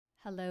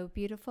Hello,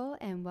 beautiful,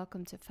 and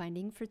welcome to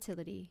Finding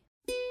Fertility.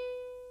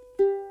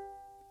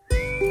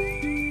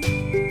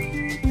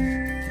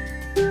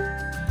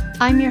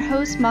 I'm your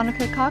host,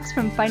 Monica Cox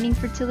from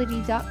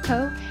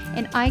FindingFertility.co,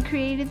 and I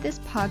created this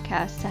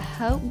podcast to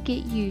help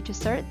get you to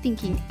start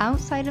thinking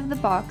outside of the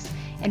box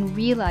and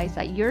realize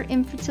that your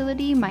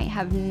infertility might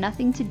have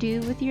nothing to do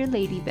with your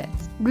lady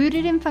bits.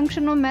 Rooted in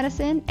functional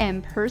medicine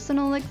and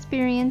personal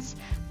experience,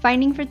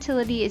 Finding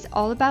Fertility is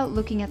all about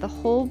looking at the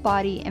whole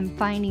body and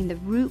finding the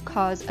root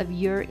cause of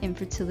your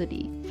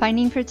infertility.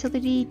 Finding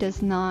Fertility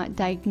does not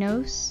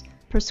diagnose,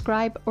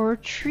 prescribe, or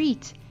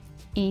treat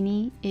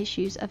any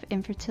issues of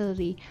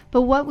infertility,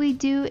 but what we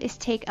do is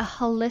take a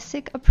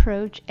holistic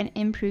approach and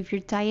improve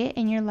your diet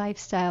and your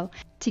lifestyle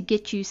to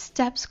get you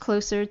steps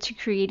closer to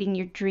creating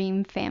your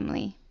dream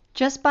family.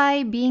 Just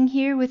by being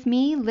here with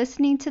me,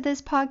 listening to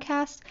this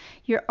podcast,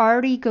 you're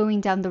already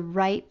going down the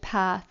right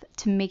path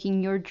to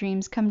making your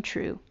dreams come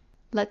true.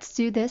 Let's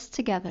do this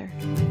together.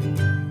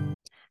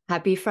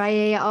 Happy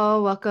Friday,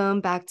 all.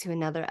 Welcome back to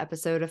another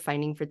episode of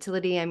Finding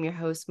Fertility. I'm your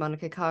host,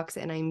 Monica Cox,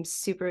 and I'm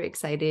super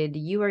excited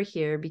you are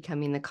here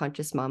becoming the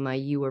conscious mama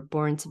you were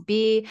born to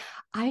be.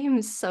 I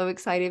am so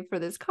excited for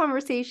this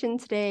conversation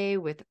today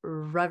with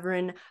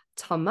Reverend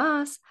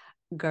Tomas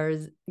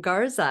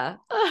Garza.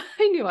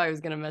 I knew I was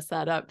going to mess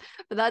that up,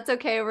 but that's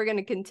okay. We're going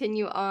to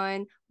continue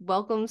on.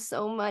 Welcome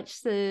so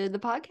much to the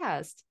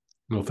podcast.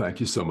 Well, thank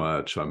you so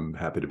much. I'm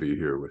happy to be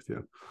here with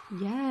you.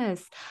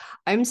 Yes,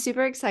 I'm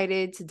super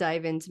excited to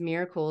dive into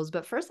miracles,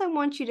 but first I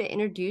want you to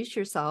introduce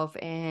yourself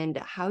and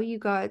how you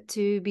got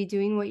to be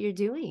doing what you're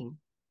doing.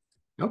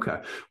 Okay.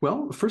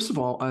 Well, first of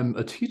all, I'm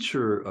a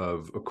teacher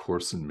of A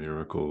Course in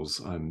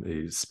Miracles. I'm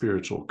a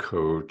spiritual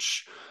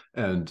coach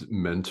and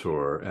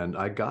mentor, and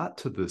I got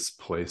to this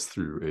place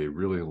through a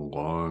really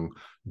long,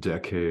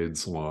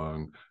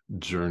 decades-long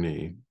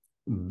journey.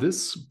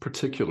 This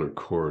particular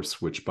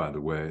course, which, by the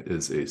way,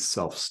 is a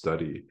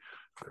self-study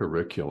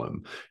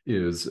curriculum,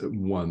 is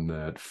one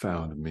that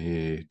found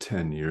me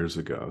 10 years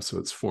ago. So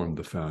it's formed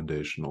the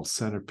foundational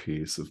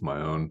centerpiece of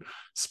my own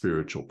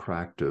spiritual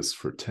practice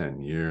for 10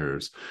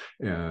 years.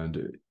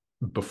 And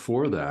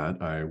before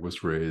that, I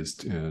was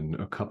raised in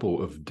a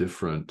couple of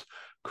different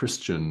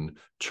Christian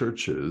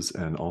churches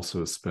and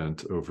also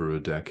spent over a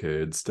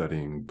decade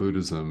studying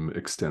Buddhism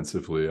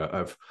extensively.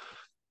 I've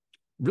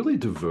really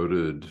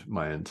devoted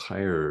my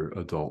entire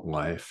adult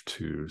life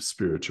to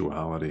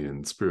spirituality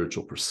and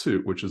spiritual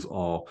pursuit, which is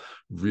all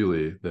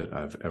really that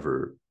I've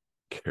ever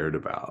cared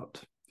about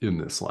in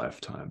this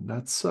lifetime.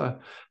 That's a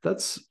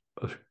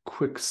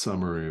quick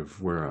summary of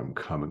where I'm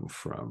coming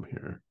from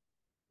here.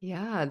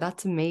 Yeah,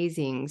 that's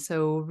amazing.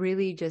 So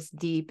really just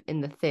deep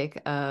in the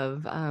thick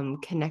of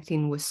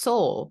connecting with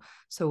soul.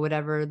 So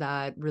whatever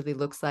that really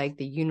looks like,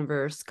 the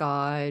universe,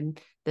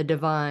 God, the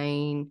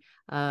divine.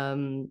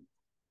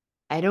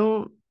 I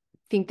don't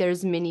think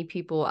there's many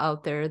people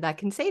out there that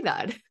can say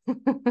that.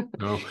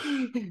 No.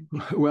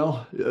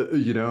 Well,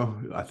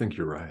 I think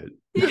you're right.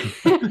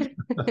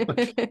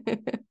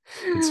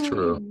 It's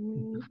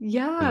true.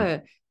 Yeah.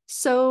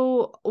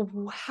 So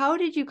how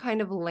did you kind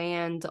of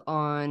land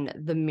on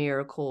the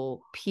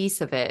miracle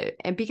piece of it?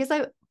 And because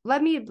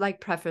let me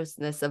preface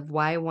this of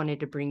why I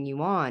wanted to bring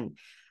you on.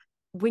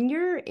 When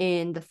you're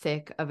in the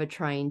thick of a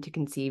trying to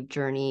conceive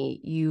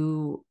journey,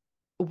 you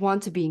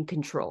want to be in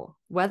control,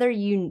 whether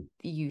you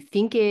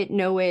think it,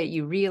 know it,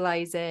 you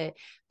realize it,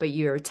 but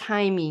you're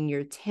timing,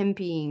 you're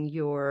temping,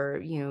 you're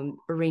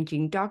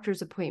arranging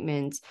doctor's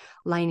appointments,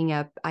 lining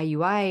up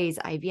IUIs,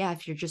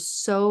 IVF, you're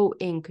just so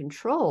in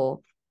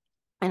control.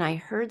 And I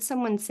heard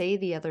someone say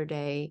the other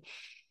day,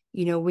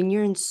 when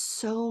you're in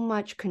so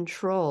much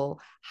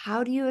control,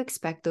 how do you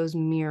expect those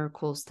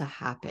miracles to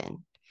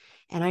happen?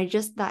 And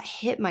that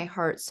hit my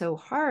heart so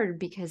hard,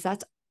 because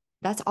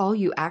that's all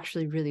you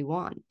actually really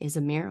want is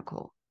a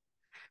miracle.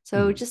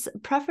 So just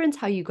preference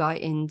how you got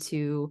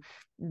into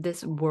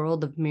this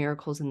world of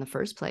miracles in the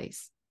first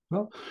place.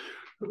 Well,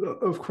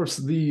 of course,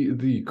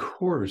 the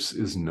course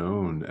is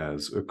known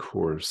as A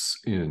Course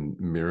in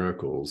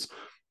Miracles.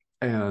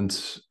 And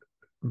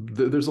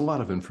there's a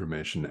lot of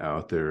information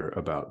out there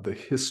about the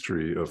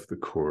history of the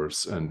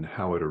course and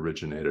how it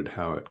originated,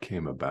 how it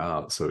came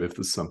about. So if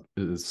this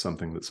is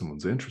something that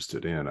someone's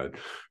interested in, I'd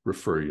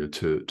refer you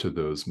to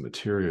those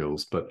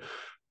materials. But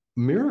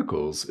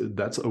miracles,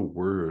 that's a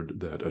word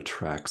that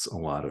attracts a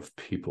lot of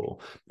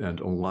people. And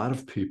a lot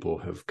of people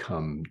have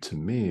come to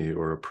me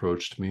or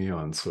approached me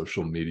on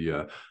social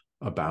media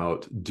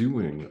about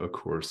doing A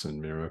Course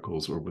in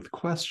Miracles or with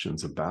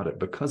questions about it,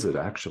 because it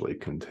actually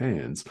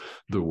contains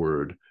the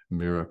word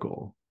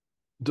miracle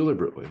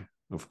deliberately,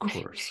 of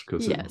course,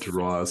 because Yes. It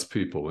draws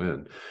people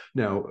in.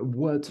 Now,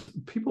 what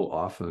people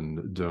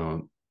often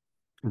don't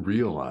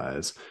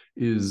realize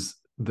is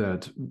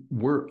that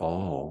we're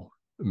all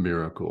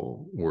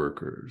miracle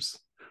workers.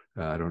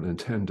 I don't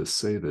intend to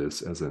say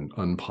this as an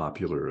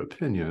unpopular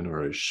opinion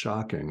or a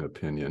shocking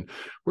opinion.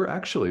 We're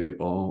actually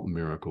all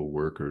miracle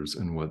workers.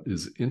 And what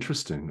is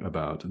interesting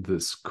about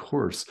this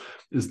course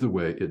is the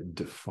way it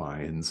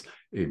defines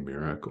a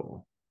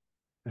miracle.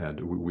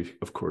 And we,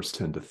 of course,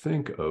 tend to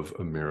think of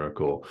a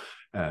miracle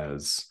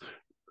as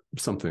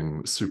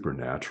something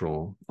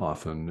supernatural,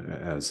 often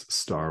as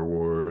Star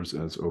Wars,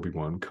 as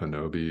Obi-Wan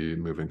Kenobi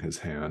moving his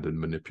hand and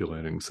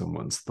manipulating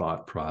someone's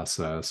thought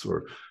process,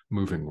 or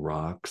moving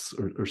rocks,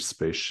 or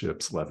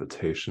spaceships,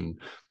 levitation,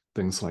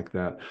 things like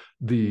that.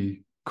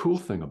 The cool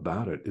thing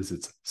about it is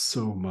it's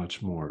so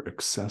much more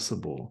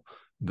accessible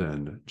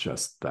than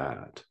just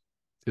that.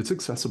 It's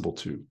accessible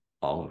to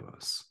all of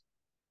us.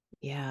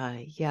 Yeah,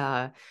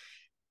 yeah.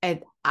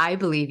 And I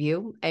believe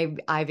you.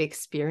 I've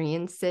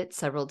experienced it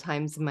several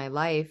times in my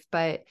life,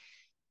 but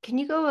can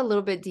you go a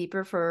little bit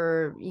deeper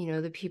for,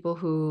 the people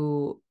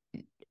who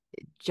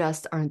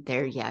just aren't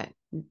there yet?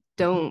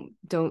 Don't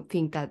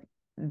think that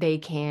they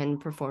can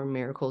perform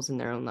miracles in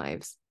their own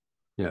lives.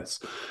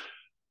 Yes.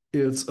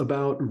 It's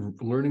about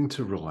learning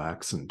to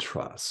relax and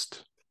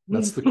trust.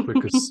 That's the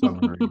quickest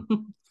summary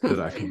that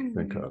I can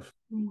think of.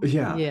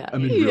 Yeah, Yeah. I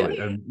mean, Yeah. really,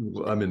 and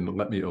I mean,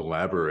 let me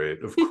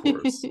elaborate, of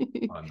course,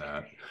 on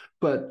that.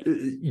 But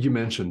you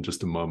mentioned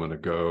just a moment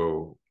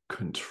ago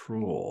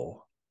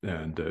control,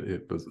 and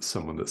it was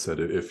someone that said,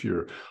 if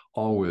you're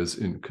always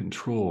in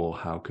control,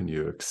 how can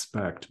you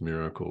expect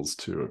miracles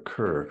to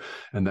occur?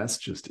 And that's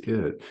just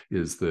it,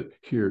 is that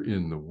here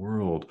in the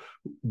world,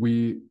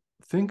 we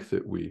think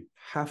that we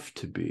have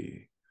to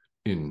be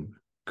in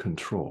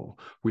control.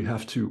 We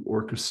have to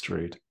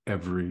orchestrate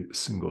every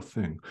single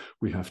thing.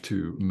 We have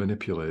to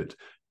manipulate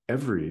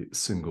every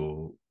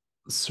single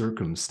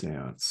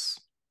circumstance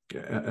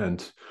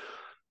and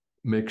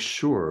make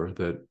sure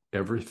that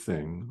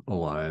everything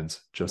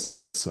aligns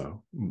just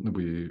so.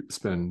 We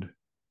spend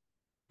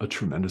a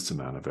tremendous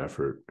amount of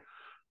effort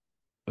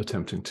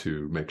attempting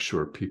to make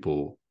sure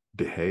people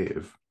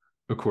behave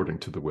according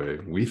to the way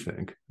we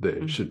think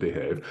they should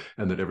behave,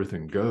 and that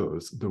everything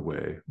goes the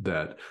way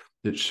that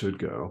it should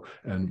go.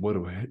 And what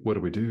do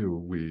we do?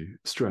 We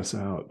stress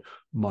out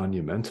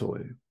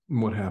monumentally.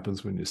 What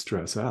happens when you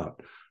stress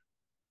out?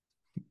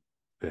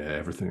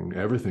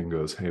 Everything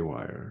goes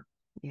haywire.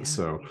 Yeah.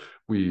 So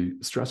we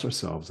stress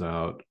ourselves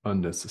out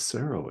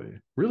unnecessarily,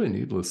 really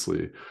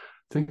needlessly,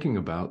 thinking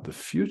about the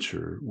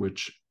future,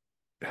 which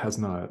has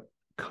not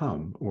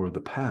come, or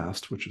the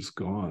past, which is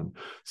gone.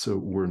 So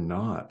we're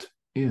not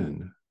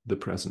in the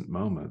present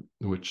moment,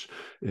 which,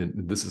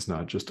 this is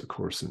not just A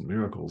Course in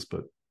Miracles,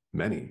 but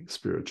many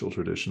spiritual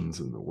traditions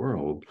in the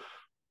world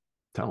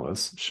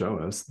show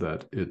us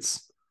that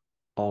it's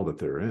all that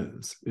there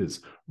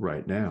is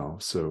right now.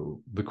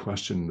 So the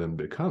question then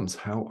becomes,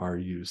 how are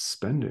you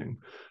spending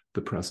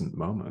the present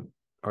moment?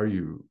 Are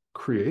you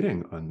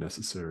creating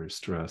unnecessary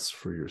stress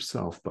for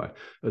yourself by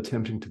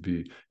attempting to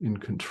be in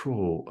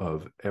control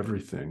of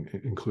everything,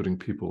 including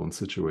people and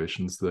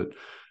situations that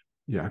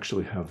you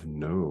actually have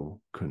no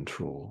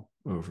control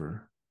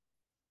over?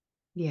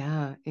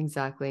 Yeah,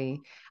 exactly.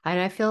 And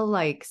I feel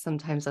like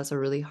sometimes that's a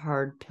really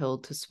hard pill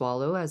to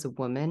swallow as a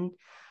woman,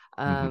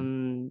 Mm-hmm.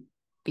 um,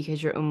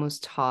 because you're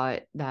almost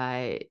taught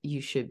that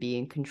you should be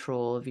in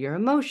control of your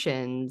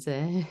emotions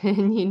and,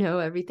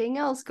 everything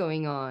else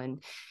going on.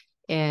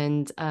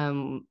 And,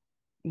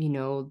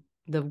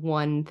 the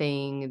one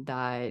thing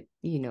that,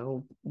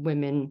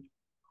 women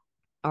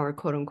are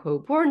quote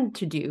unquote born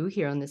to do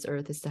here on this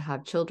earth is to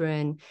have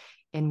children.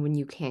 And when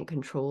you can't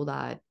control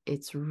that,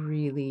 it's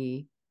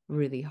really,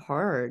 really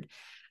hard.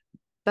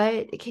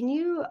 But can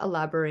you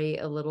elaborate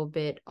a little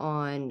bit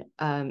on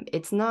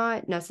it's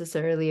not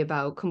necessarily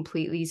about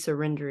completely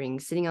surrendering,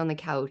 sitting on the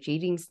couch,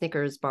 eating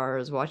Snickers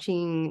bars,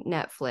 watching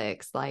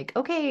Netflix, like,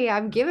 okay,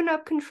 I've given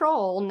up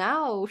control.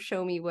 Now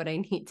show me what I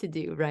need to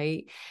do,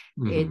 right?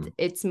 Mm-hmm.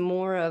 It's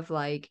more of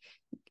like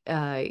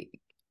uh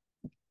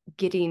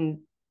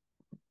getting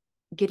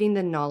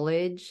the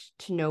knowledge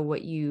to know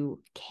what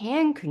you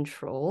can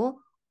control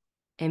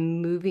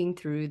and moving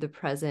through the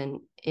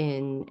present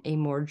in a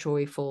more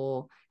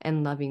joyful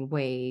and loving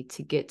way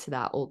to get to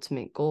that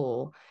ultimate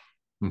goal.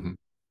 Mm-hmm.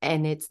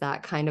 And it's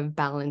that kind of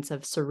balance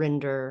of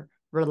surrender,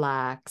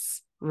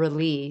 relax,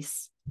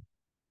 release,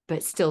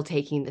 but still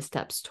taking the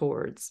steps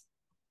towards.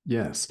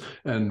 Yes.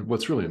 And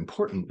what's really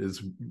important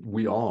is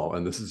we all,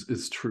 and this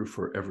is true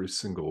for every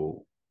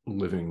single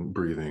living,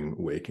 breathing,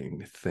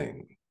 waking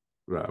thing,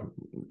 um,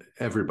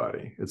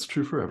 everybody, it's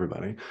true for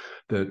everybody,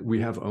 that we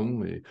have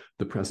only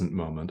the present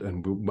moment.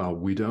 And while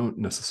we don't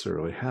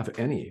necessarily have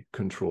any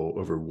control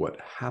over what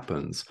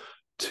happens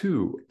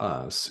to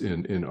us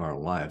in our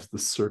lives, the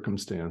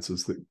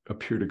circumstances that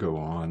appear to go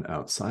on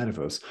outside of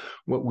us,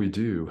 what we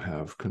do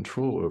have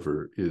control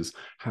over is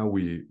how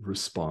we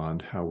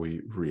respond, how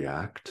we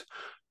react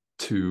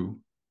to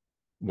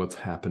what's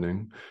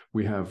happening.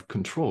 We have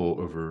control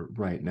over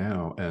right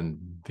now, and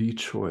the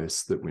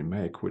choice that we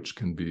make, which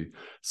can be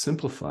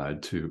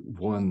simplified to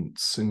one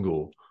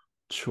single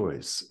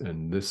choice.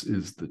 And this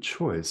is the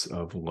choice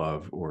of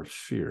love or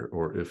fear,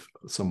 or if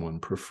someone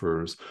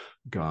prefers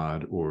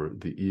God or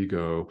the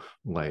ego,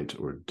 light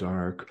or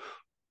dark.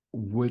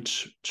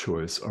 Which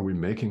choice are we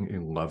making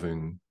a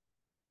loving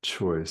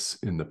choice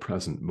in the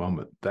present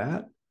moment?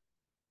 That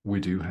we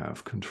do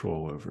have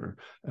control over.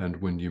 And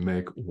when you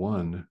make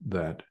one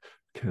that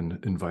can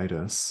invite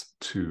us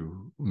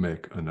to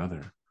make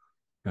another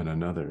and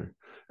another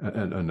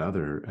and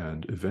another.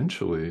 And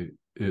eventually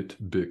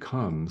it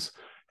becomes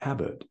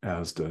habit,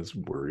 as does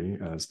worry,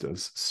 as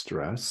does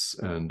stress,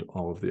 and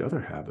all of the other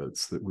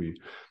habits that we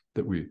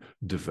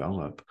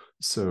develop.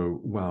 So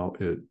while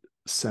it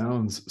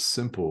sounds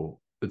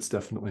simple, it's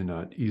definitely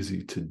not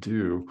easy to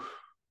do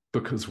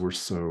because we're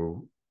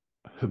so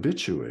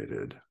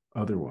habituated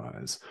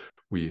otherwise.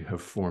 We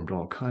have formed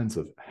all kinds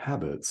of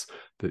habits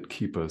that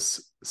keep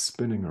us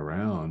spinning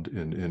around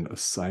in a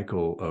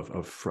cycle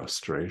of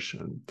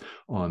frustration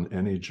on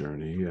any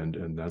journey.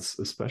 And that's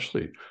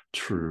especially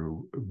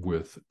true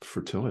with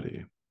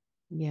fertility.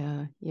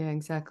 Yeah,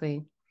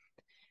 exactly.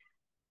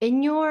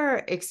 In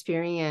your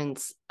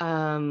experience,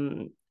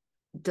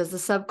 does the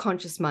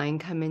subconscious mind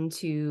come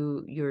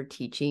into your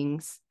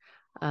teachings?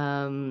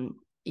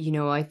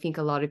 I think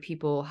a lot of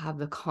people have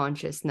the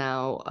conscious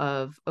now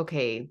of,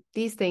 okay,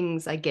 these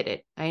things, I get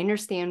it. I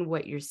understand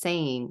what you're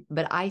saying,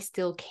 but I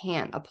still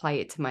can't apply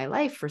it to my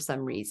life for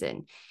some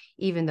reason,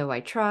 even though I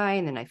try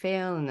and then I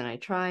fail and then I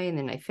try and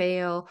then I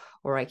fail,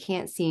 or I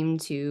can't seem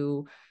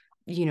to,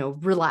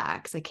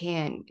 relax. I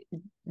can't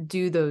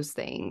do those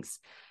things.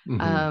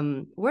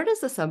 Where does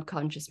the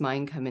subconscious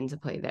mind come into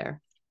play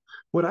there?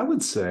 What I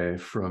would say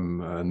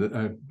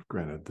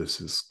granted,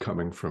 this is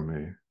coming from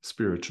a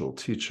spiritual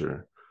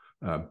teacher,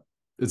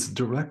 it's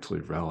directly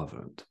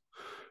relevant.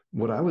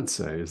 What I would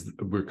say is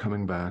we're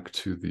coming back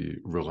to the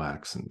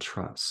relax and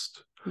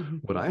trust. Mm-hmm.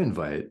 What I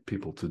invite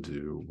people to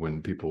do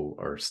when people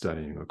are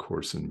studying A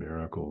Course in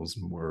Miracles,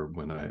 or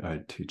when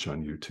I teach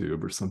on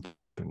YouTube or something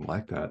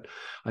like that,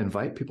 I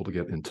invite people to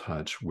get in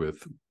touch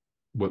with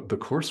what the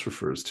Course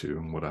refers to,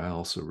 and what I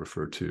also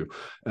refer to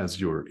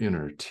as your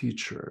inner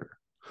teacher.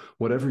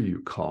 Whatever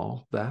you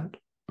call that,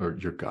 or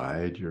your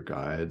guide, your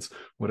guides,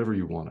 whatever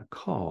you want to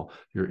call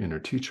your inner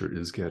teacher,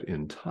 is get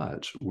in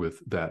touch with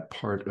that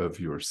part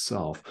of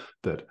yourself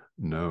that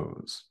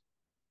knows.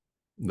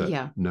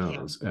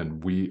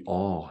 And we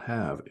all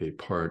have a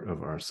part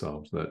of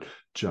ourselves that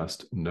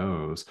just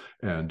knows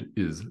and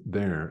is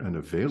there and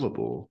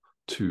available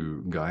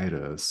to guide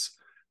us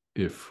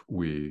if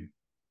we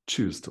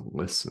choose to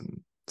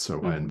listen.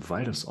 So I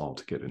invite us all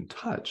to get in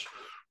touch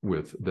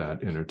with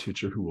that inner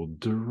teacher who will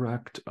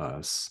direct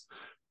us,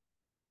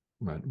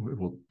 right? It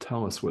will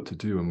tell us what to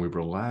do, and we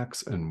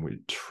relax and we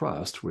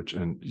trust, which,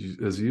 and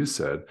as you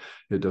said,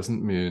 it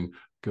doesn't mean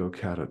go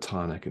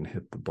catatonic and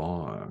hit the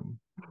bong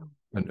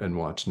and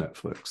watch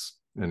Netflix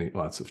and eat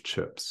lots of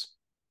chips.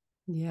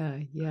 Yeah.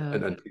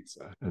 And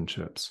pizza and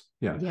chips.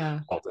 Yeah.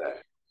 All day.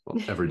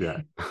 Well, every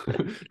day.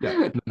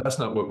 No, that's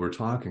not what we're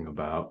talking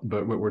about.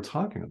 But what we're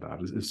talking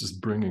about is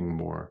just bringing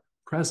more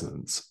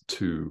presence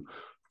to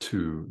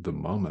the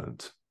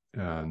moment.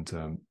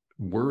 And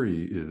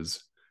worry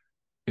is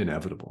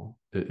inevitable.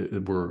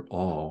 We're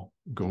all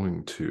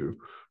going to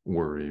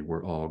worry.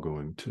 We're all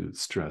going to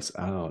stress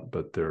out.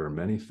 But there are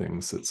many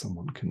things that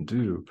someone can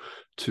do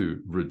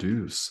to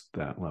reduce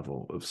that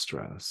level of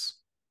stress.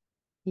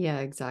 Yeah,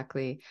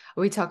 exactly.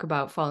 We talk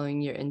about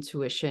following your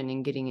intuition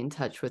and getting in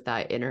touch with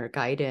that inner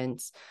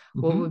guidance.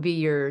 What would be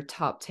your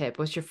top tip?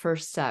 What's your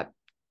first step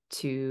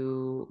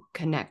to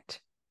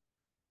connect?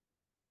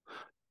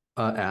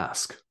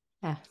 Ask.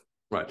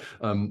 Right.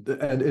 And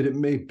it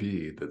may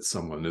be that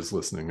someone is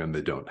listening and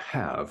they don't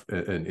have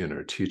an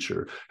inner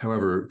teacher.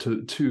 However,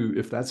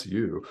 if that's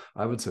you,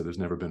 I would say there's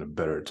never been a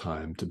better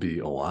time to be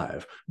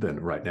alive than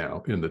right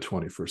now in the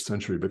 21st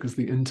century, because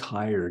the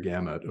entire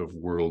gamut of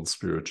world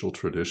spiritual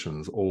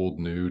traditions, old,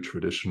 new,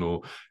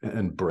 traditional,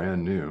 and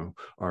brand new,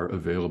 are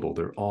available.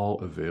 They're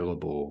all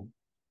available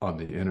on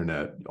the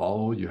internet.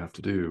 All you have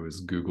to do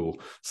is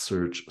Google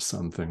search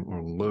something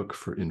or look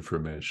for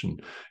information,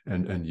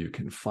 and you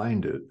can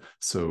find it.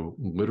 So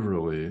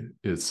literally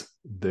it's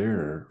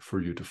there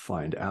for you to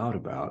find out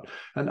about.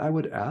 And I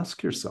would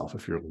ask yourself,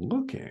 if you're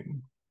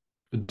looking,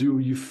 do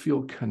you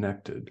feel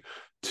connected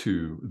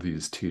to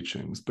these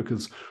teachings?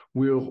 Because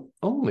we'll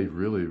only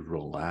really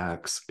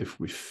relax if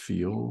we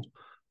feel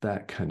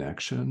that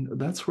connection.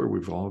 That's where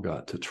we've all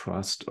got to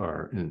trust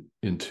our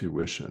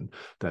intuition,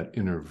 that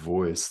inner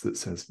voice that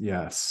says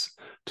yes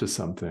to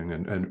something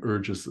and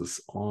urges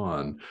us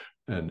on.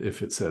 And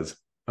if it says,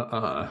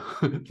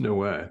 no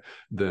way,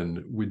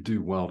 then we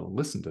do well to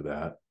listen to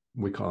that.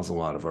 We cause a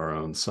lot of our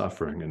own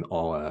suffering in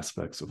all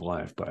aspects of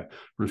life by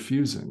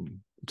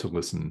refusing to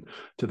listen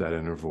to that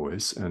inner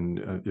voice.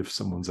 And if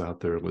someone's out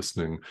there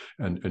listening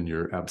and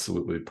you're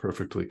absolutely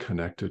perfectly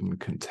connected and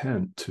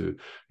content to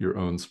your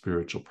own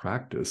spiritual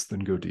practice,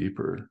 then go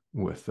deeper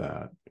with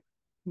that.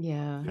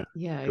 Yeah,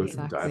 go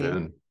exactly. Dive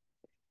in.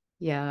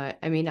 Yeah,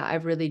 I mean, I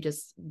really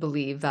just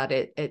believe that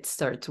it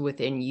starts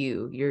within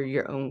you. You're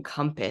your own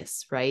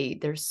compass,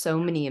 right? There's so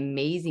many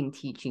amazing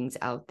teachings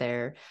out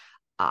there.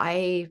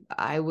 I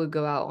would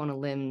go out on a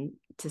limb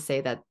to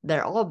say that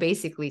they're all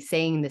basically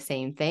saying the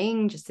same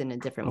thing, just in a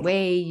different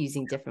way,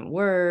 using different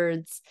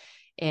words.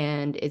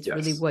 And it's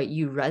really what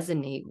you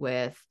resonate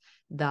with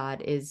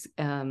that is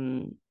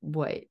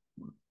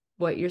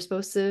what you're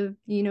supposed to,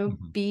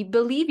 be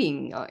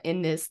believing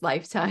in this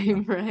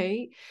lifetime,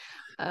 right?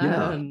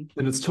 Yeah. Um,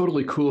 And it's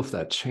totally cool if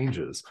that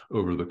changes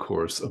over the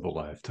course of a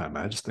lifetime.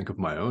 I just think of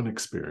my own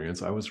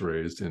experience. I was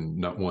raised in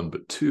not one,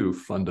 but two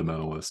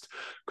fundamentalist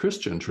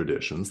Christian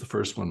traditions. The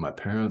first one my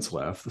parents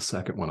left, the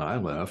second one I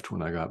left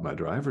when I got my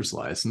driver's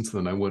license.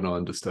 Then I went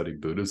on to study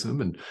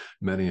Buddhism and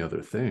many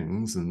other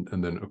things. And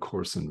then A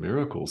Course in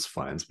Miracles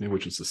finds me,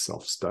 which is a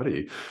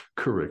self-study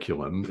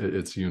curriculum.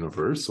 It's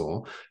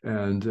universal.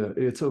 And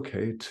it's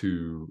okay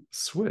to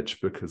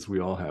switch because we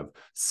all have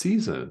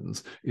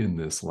seasons in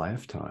this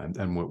lifetime.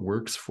 And what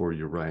works for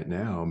you right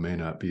now may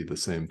not be the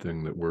same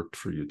thing that worked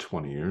for you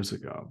 20 years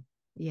ago.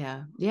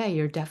 yeah. Yeah,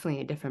 you're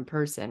definitely a different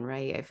person,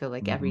 right? I feel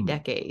like every Mm-hmm.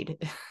 decade,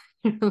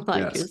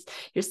 like Yes.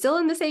 you're still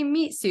in the same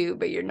meat suit,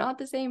 but you're not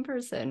the same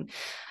person.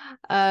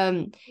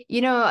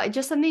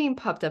 Just something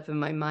popped up in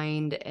my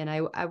mind, and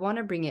I want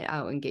to bring it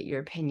out and get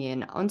your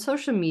opinion. On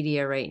social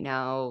media right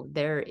now,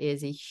 there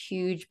is a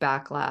huge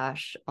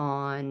backlash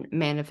on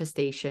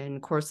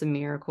manifestation, Course in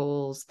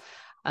Miracles,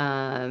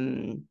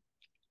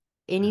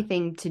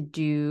 anything to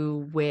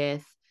do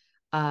with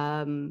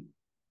um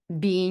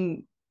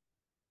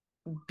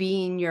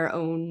being your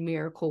own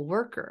miracle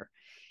worker.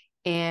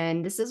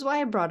 And this is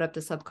why I brought up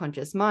the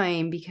subconscious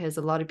mind, because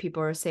a lot of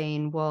people are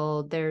saying,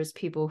 well, there's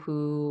people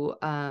who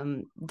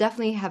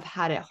definitely have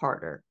had it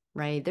harder,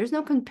 right? There's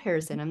no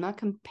comparison. I'm not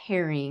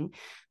comparing,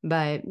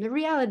 but the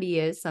reality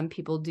is some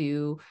people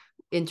do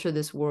enter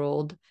this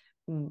world,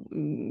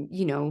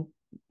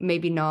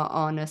 maybe not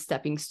on a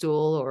stepping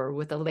stool or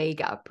with a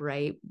leg up,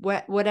 right?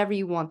 Whatever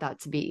you want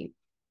that to be.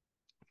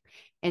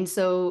 And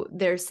so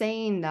they're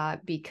saying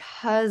that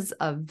because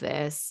of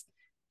this,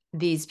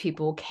 these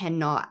people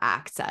cannot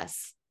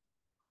access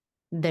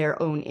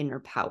their own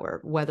inner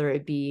power, whether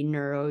it be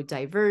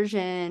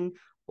neurodiversion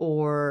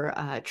or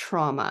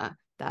trauma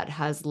that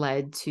has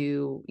led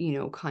to,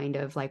 kind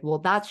of like, well,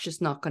 that's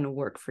just not going to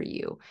work for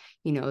you.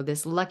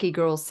 This lucky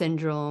girl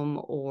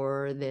syndrome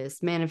or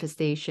this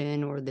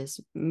manifestation or this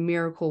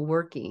miracle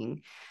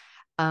working.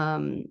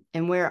 And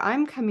where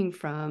I'm coming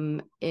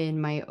from in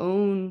my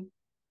own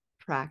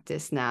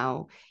practice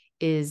now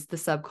is the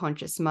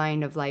subconscious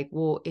mind of like,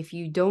 well, if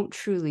you don't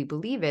truly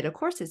believe it, of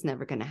course it's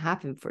never going to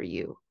happen for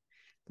you.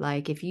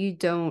 Like if you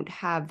don't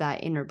have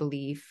that inner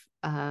belief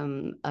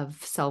of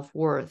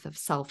self-worth, of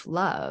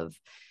self-love,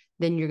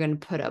 then you're going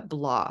to put up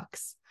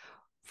blocks.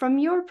 From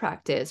your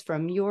practice,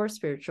 from your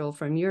spiritual,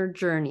 from your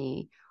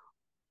journey,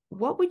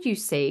 what would you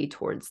say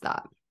towards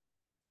that?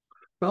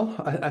 Well,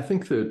 I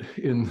think that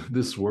in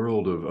this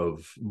world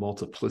of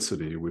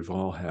multiplicity, we've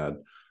all had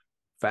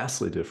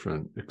vastly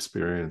different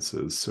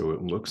experiences. So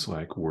it looks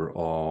like we're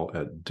all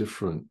at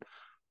different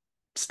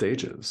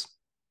stages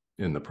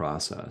in the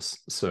process.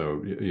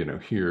 So,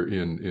 here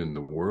in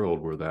the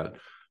world where that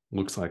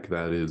looks like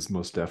that is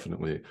most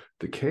definitely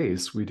the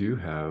case, we do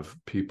have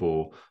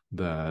people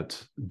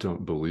that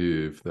don't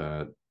believe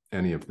that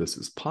any of this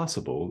is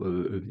possible.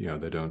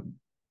 They don't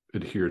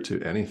adhere to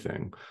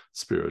anything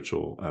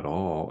spiritual at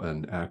all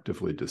and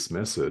actively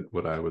dismiss it.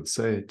 What I would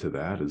say to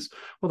that is,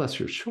 well, that's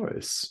your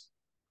choice.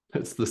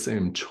 It's the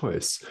same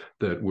choice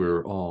that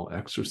we're all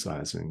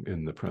exercising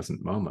in the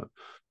present moment,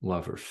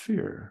 love or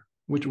fear.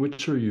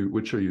 Which are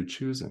you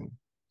choosing?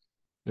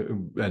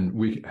 And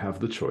we have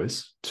the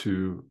choice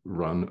to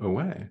run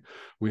away.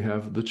 We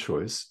have the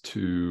choice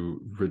to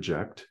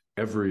reject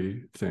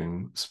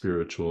everything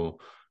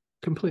spiritual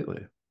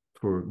completely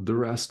for the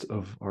rest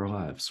of our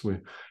lives. We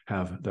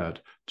have that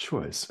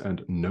choice,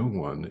 and no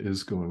one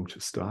is going to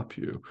stop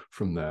you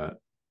from that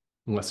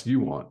unless you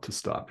want to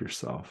stop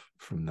yourself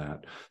from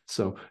that.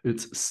 So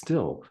it's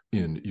still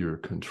in your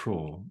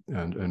control.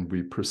 And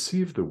we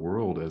perceive the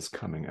world as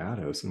coming at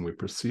us, and we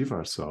perceive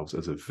ourselves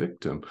as a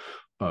victim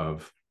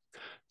of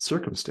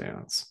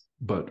circumstance,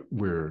 but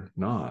we're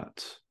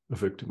not a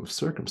victim of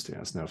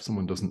circumstance. Now, if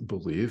someone doesn't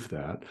believe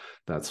that,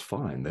 that's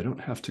fine. They don't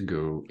have to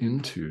go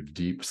into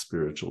deep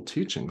spiritual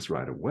teachings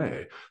right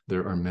away.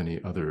 There are many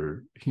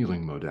other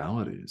healing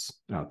modalities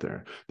out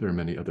there. There are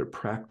many other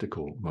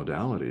practical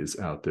modalities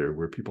out there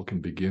where people can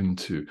begin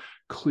to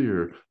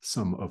clear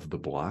some of the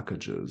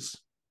blockages,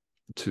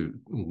 to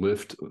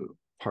lift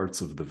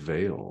parts of the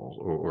veil,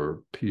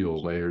 or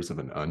peel layers of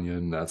an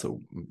onion. That's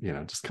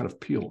just kind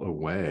of peel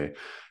away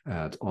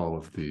at all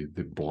of the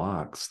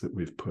blocks that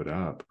we've put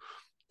up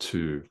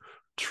to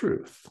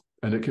truth.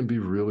 And it can be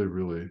really,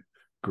 really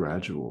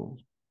gradual.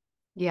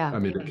 Yeah. I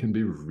mean, it can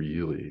be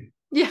really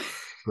Yeah.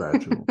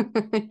 gradual.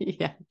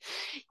 Yeah.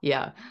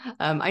 Yeah.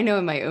 I know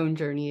in my own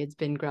journey, it's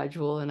been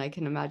gradual, and I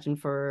can imagine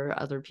for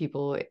other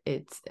people,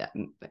 it's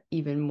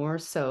even more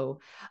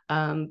so.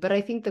 But I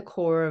think the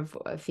core of,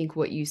 I think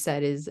what you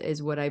said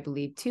is what I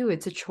believe too.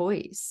 It's a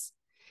choice.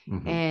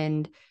 Mm-hmm.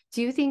 And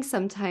do you think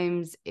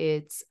sometimes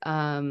it's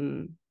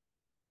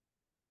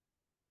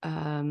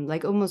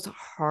like almost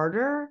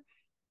harder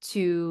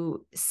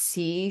to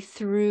see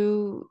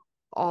through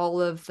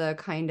all of the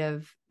kind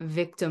of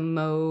victim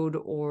mode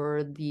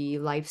or the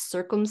life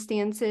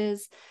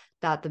circumstances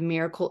that the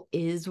miracle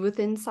is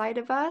within inside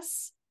of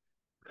us?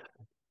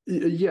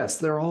 Yes,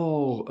 they're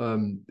all,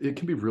 it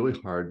can be really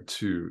hard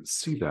to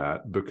see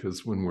that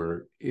because when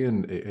we're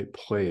in a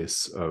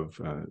place of,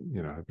 I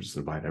just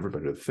invite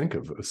everybody to think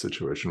of a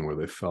situation where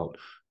they felt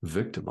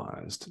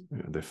victimized,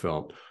 they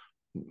felt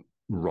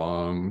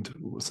wronged,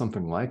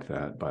 something like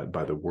that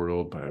by the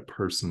world, by a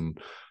person,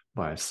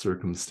 by a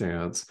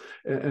circumstance.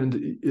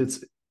 And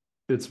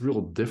it's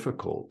real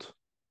difficult,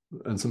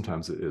 and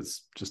sometimes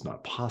it's just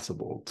not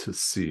possible to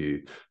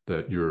see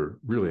that you're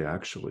really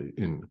actually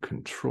in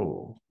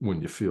control when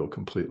you feel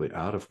completely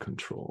out of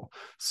control.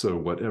 So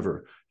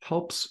whatever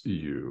helps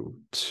you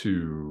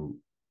to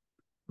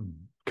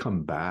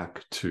come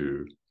back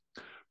to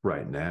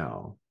right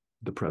now,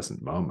 the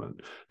present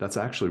moment, that's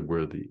actually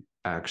where the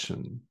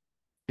action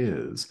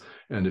is.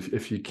 And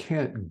if you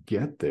can't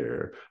get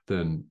there,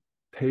 then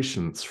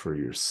patience for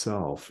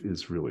yourself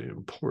is really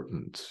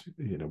important.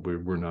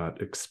 We're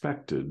not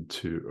expected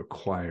to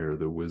acquire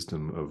the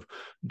wisdom of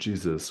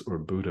Jesus or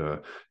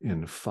Buddha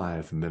in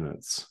 5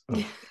 minutes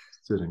of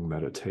sitting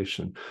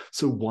meditation.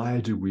 So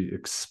why do we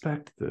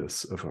expect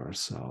this of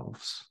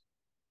ourselves?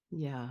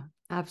 Yeah,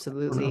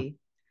 absolutely.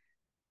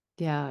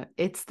 Yeah,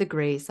 it's the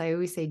grace. I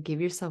always say,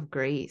 give yourself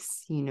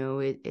grace.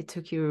 It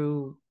took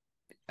you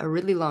a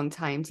really long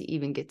time to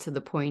even get to the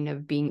point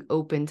of being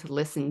open to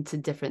listen to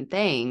different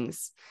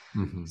things.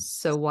 Mm-hmm.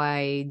 So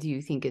why do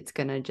you think it's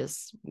gonna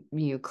just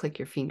click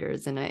your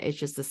fingers? And it's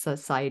just the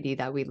society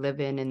that we live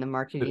in and the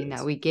marketing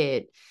that we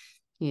get.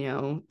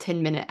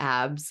 10-minute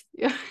abs,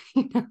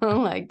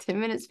 like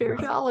 10-minute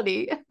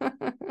spirituality.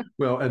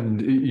 Well, and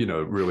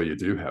really, you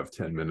do have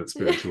 10-minute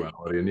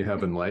spirituality, and you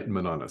have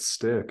enlightenment on a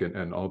stick,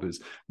 and all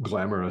these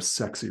glamorous,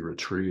 sexy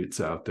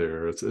retreats out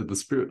there. It's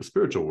the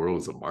spiritual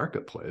world is a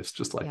marketplace,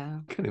 just like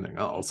anything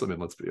else. I mean,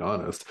 let's be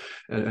honest.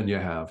 And you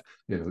have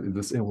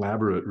this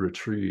elaborate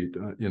retreat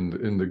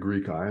in the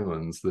Greek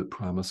islands that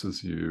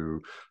promises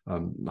you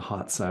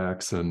hot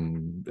sex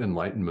and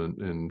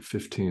enlightenment in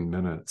 15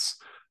 minutes.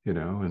 And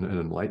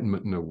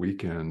enlightenment in a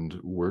weekend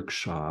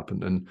workshop,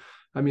 and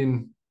I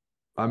mean,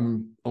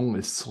 I'm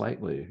only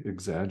slightly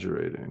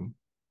exaggerating.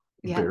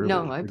 Yeah, Barely.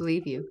 no, I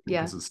believe you.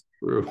 Yeah. This is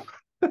true.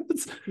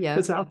 it's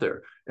Yeah. out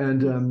there.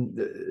 And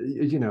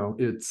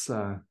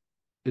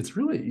it's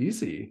really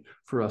easy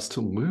for us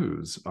to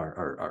lose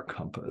our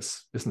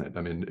compass, isn't it?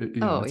 I mean,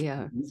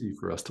 it's easy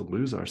for us to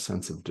lose our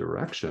sense of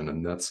direction.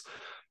 And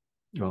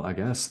I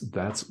guess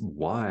that's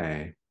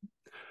why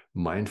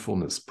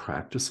mindfulness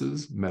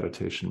practices,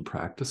 meditation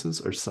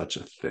practices are such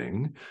a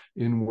thing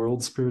in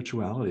world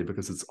spirituality,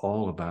 because it's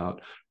all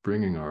about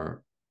bringing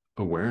our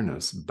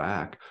awareness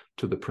back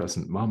to the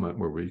present moment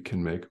where we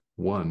can make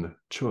one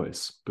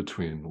choice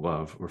between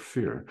love or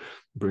fear.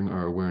 Bring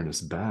our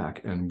awareness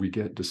back, and we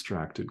get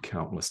distracted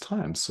countless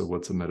times. So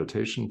what's a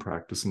meditation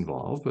practice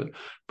involve but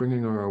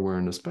bringing our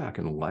awareness back?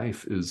 And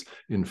life is,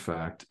 in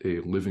fact, a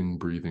living,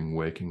 breathing,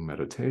 waking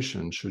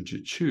meditation. Should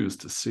you choose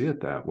to see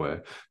it that way,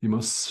 you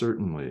most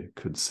certainly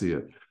could see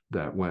it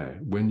that way.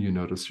 When you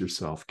notice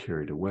yourself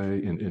carried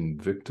away in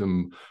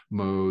victim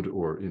mode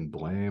or in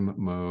blame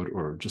mode,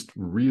 or just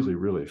really,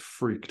 really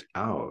freaked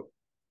out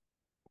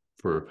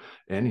for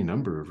any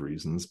number of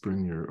reasons,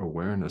 bring your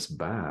awareness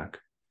back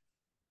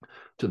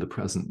to the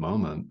present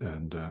moment.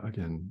 And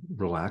again,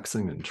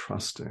 relaxing and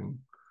trusting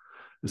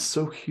is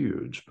so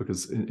huge,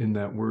 because in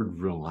that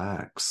word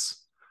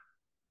relax,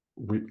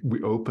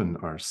 we open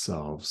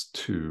ourselves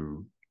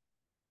to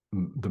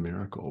the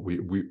miracle.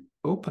 We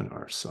open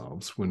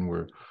ourselves when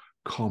we're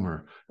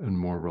calmer and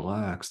more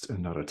relaxed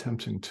and not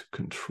attempting to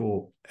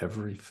control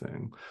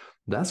everything.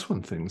 That's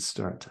when things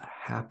start to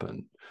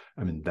happen.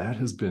 I mean, that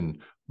has been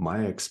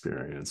my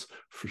experience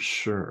for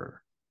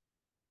sure.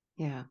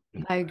 Yeah,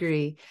 I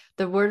agree.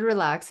 The word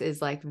relax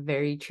is like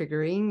very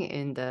triggering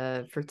in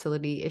the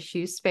fertility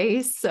issue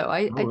space. So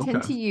I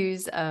tend to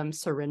use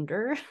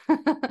surrender.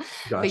 Gotcha.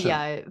 But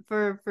yeah,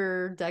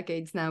 for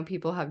decades now,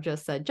 people have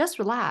just said, just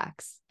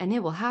relax and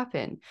it will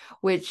happen,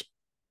 which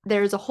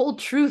there's a whole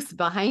truth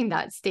behind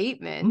that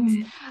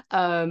statement.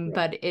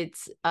 But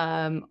it's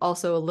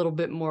also a little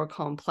bit more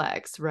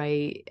complex,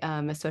 right?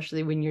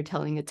 Especially when you're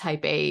telling a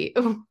type A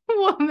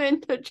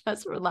woman to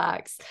just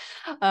relax.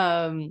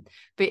 But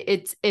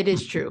it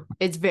is true.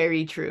 It's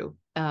very true.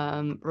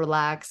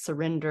 Relax,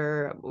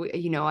 surrender,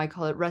 I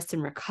call it rest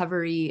and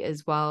recovery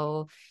as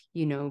well.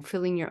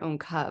 Filling your own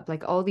cup,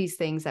 like all these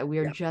things that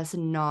we're just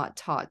not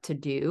taught to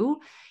do.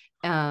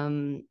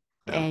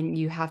 And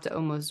you have to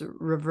almost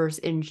reverse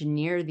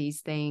engineer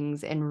these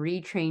things and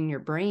retrain your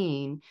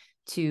brain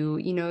to,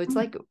 it's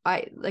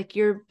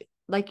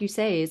like you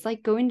say, it's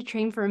like going to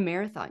train for a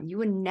marathon. You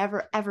would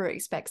never, ever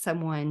expect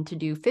someone to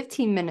do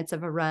 15 minutes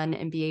of a run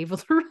and be able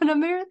to run a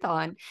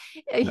marathon.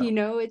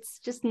 No. It's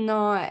just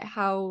not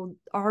how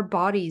our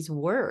bodies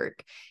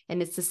work.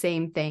 And it's the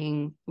same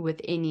thing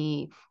with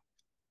any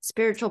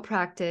spiritual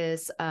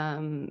practice,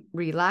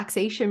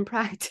 relaxation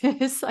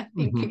practice. I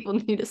think people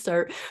need to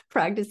start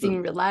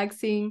practicing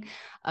relaxing.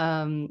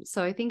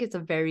 So I think it's a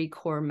very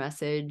core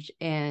message.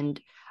 And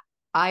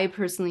I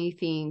personally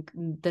think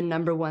the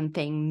number one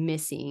thing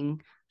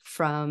missing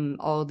from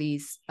all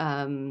these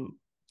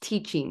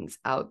teachings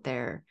out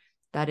there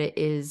that it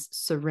is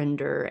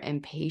surrender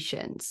and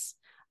patience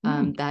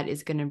that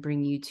is going to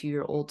bring you to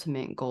your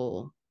ultimate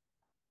goal.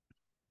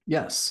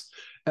 Yes.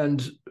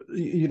 And,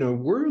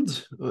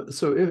 words.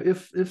 So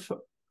if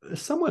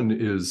someone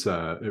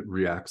it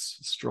reacts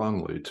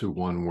strongly to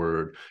one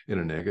word in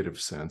a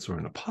negative sense or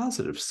in a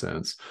positive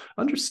sense,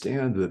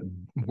 understand that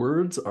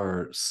words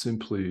are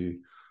simply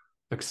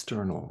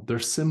external. They're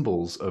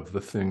symbols of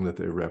the thing that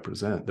they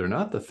represent. They're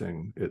not the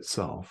thing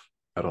itself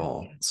at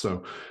all.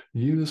 So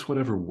use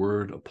whatever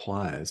word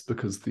applies,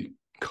 because the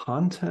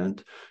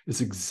content is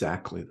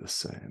exactly the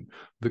same.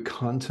 The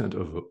content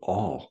of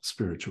all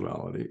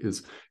spirituality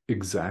is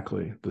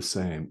exactly the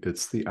same.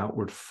 It's the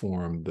outward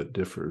form that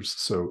differs.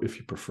 So if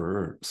you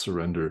prefer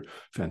surrender,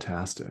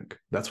 fantastic.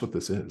 That's what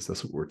this is.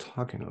 That's what we're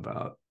talking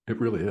about. It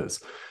really is.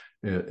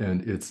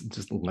 And it's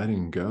just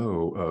letting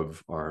go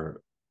of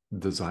our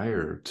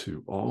desire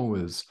to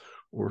always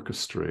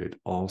orchestrate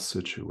all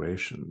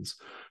situations.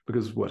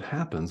 Because what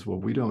happens, well,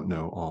 we don't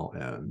know all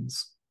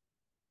ends,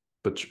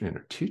 but your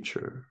inner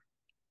teacher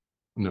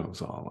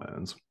knows all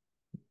ends.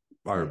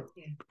 Our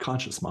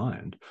conscious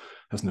mind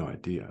has no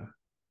idea.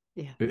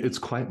 Yeah. It's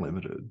quite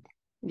limited.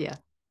 Yeah,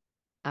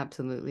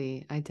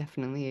 absolutely. I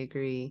definitely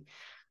agree.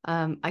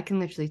 I can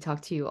literally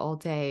talk to you all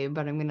day,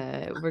 but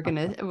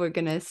we're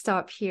gonna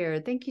stop here.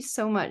 Thank you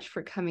so much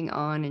for coming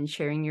on and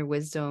sharing your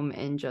wisdom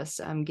and just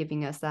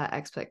giving us that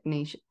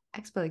explanation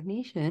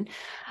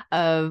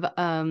of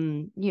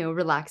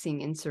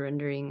relaxing and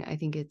surrendering. I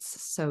think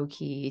it's so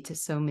key to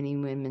so many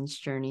women's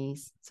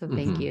journeys. So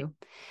thank you.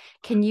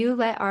 Can you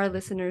let our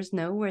listeners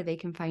know where they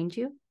can find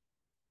you?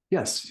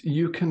 Yes,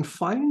 you can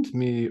find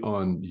me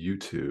on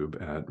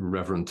YouTube at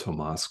Reverend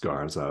Tomas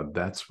Garza.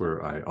 That's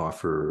where I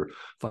offer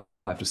 5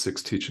 to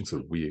 6 teachings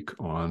a week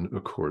on A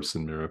Course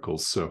in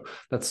Miracles. So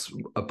that's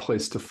a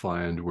place to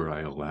find where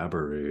I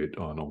elaborate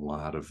on a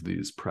lot of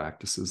these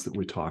practices that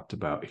we talked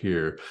about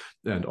here.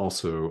 And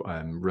also,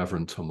 I'm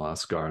Reverend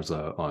Tomas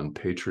Garza on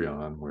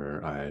Patreon,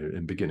 where I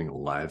am beginning a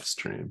live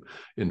stream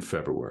in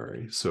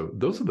February. So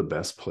those are the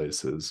best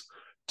places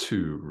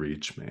to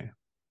reach me.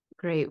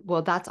 Great.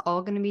 Well, that's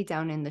all going to be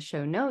down in the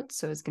show notes,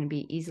 so it's going to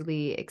be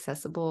easily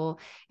accessible.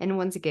 And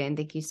once again,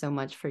 thank you so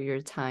much for your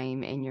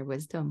time and your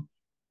wisdom.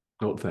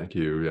 Oh, thank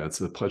you. Yeah,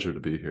 it's a pleasure to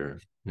be here.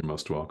 You're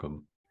most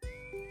welcome.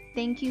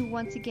 Thank you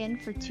once again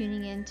for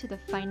tuning in to the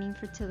Finding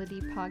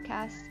Fertility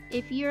podcast.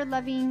 If you're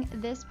loving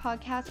this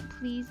podcast,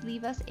 please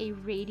leave us a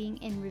rating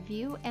and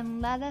review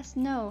and let us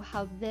know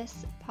how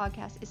this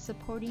podcast is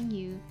supporting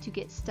you to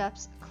get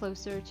steps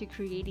closer to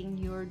creating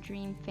your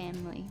dream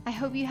family. I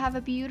hope you have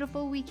a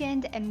beautiful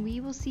weekend, and we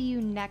will see you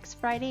next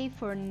Friday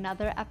for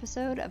another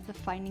episode of the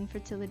Finding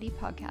Fertility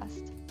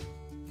podcast.